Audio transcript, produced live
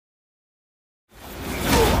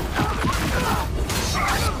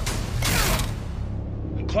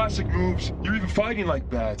classic moves. You're even fighting like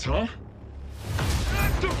bats, huh?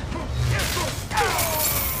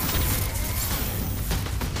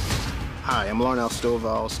 Hi, I'm Larnell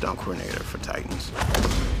Stovall, stunt coordinator for Titans.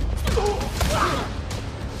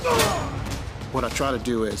 What I try to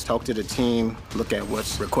do is talk to the team, look at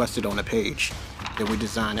what's requested on the page, then we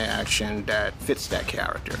design an action that fits that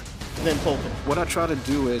character. Then pull them. What I try to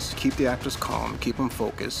do is keep the actors calm, keep them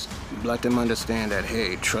focused, let them understand that,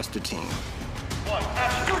 hey, trust the team.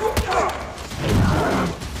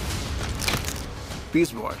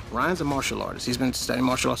 Beast Boy, Ryan's a martial artist. He's been studying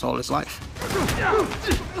martial arts all his life.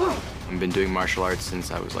 I've been doing martial arts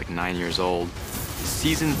since I was like 9 years old.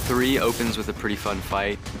 Season 3 opens with a pretty fun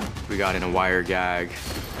fight. We got in a wire gag,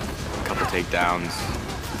 a couple takedowns,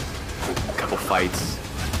 a couple fights.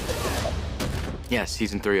 Yeah,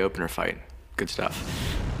 Season 3 opener fight. Good stuff.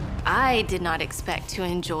 I did not expect to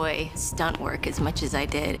enjoy stunt work as much as I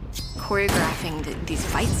did. Choreographing these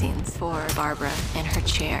fight scenes for Barbara and her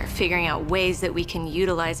chair, figuring out ways that we can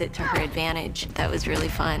utilize it to her advantage. That was really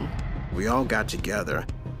fun. We all got together,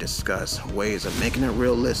 discuss ways of making it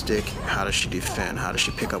realistic. How does she defend? How does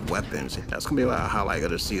she pick up weapons? That's gonna be a highlight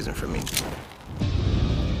of the season for me.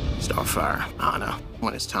 Starfire, Anna,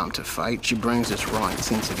 when it's time to fight, she brings this raw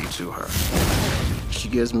intensity to her. She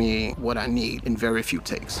gives me what I need in very few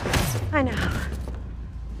takes. I know.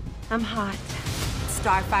 I'm hot.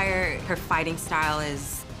 Starfire, her fighting style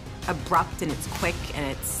is abrupt and it's quick and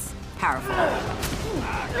it's powerful.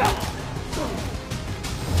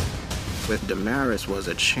 With Damaris was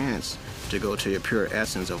a chance to go to the pure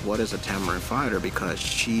essence of what is a Tamarin fighter because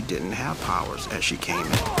she didn't have powers as she came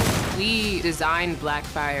in. We designed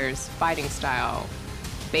Blackfire's fighting style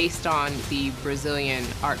based on the Brazilian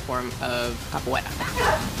art form of capoeira.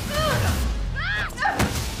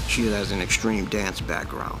 She has an extreme dance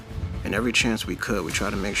background, and every chance we could, we try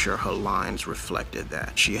to make sure her lines reflected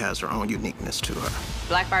that. She has her own uniqueness to her.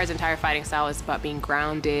 Blackfire's entire fighting style is about being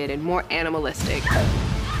grounded and more animalistic.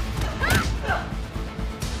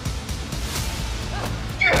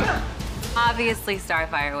 Obviously,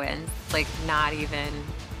 Starfire wins. Like, not even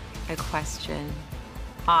a question.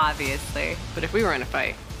 Obviously. But if we were in a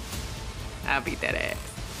fight, I'll beat that ass.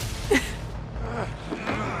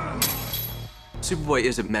 Superboy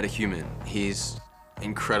is a metahuman. He's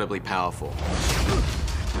incredibly powerful.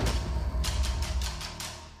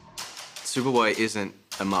 Superboy isn't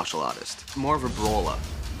a martial artist, more of a brawler.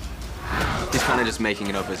 He's kind of just making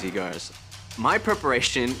it up as he goes. My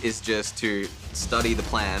preparation is just to study the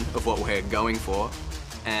plan of what we're going for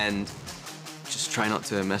and just try not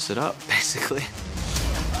to mess it up, basically.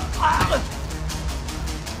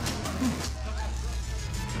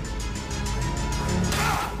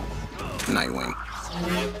 Nightwing.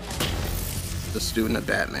 The student of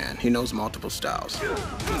Batman. He knows multiple styles.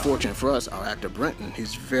 Fortunate for us, our actor Brenton,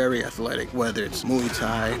 he's very athletic, whether it's Muay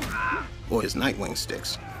Thai or his Nightwing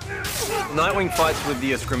sticks. Nightwing fights with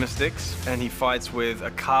the Eskrima sticks, and he fights with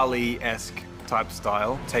a Kali-esque type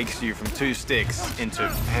style. Takes you from 2 sticks into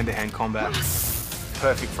hand-to-hand combat.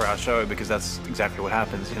 Perfect for our show because that's exactly what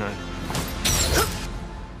happens, you know.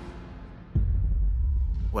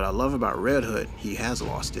 What I love about Red Hood, he has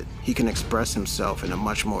lost it. He can express himself in a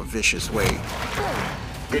much more vicious way.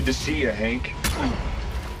 Good to see you, Hank.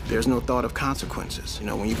 There's no thought of consequences. You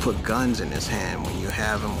know, when you put guns in his hand, when you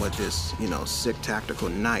have him with this, you know, sick tactical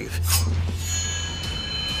knife.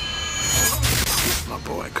 My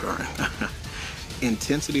boy, Curran.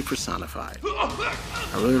 Intensity personified.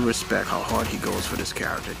 I really respect how hard he goes for this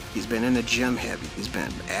character. He's been in the gym heavy. He's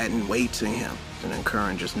been adding weight to him. And then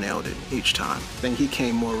Curran just nailed it each time. I think he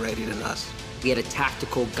came more ready than us. We had a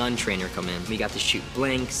tactical gun trainer come in. We got to shoot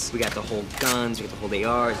blanks, we got to hold guns, we got to hold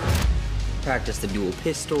ARs, practice the dual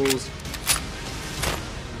pistols.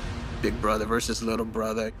 Big brother versus little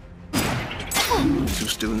brother. 2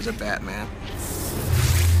 students of Batman.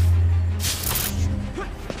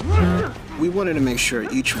 We wanted to make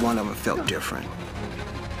sure each one of them felt different.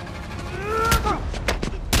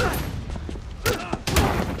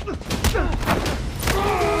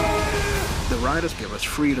 The writers give us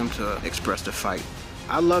freedom to express the fight.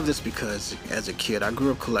 I love this because, as a kid, I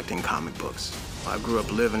grew up collecting comic books. I grew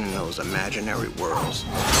up living in those imaginary worlds.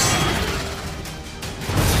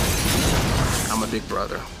 I'm a big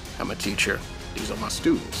brother. I'm a teacher. These are my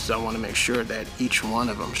students, so I want to make sure that each one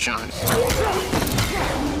of them shines.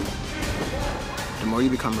 The more you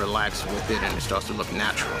become relaxed with it and it starts to look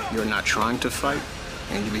natural, you're not trying to fight,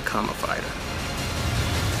 and you become a fighter.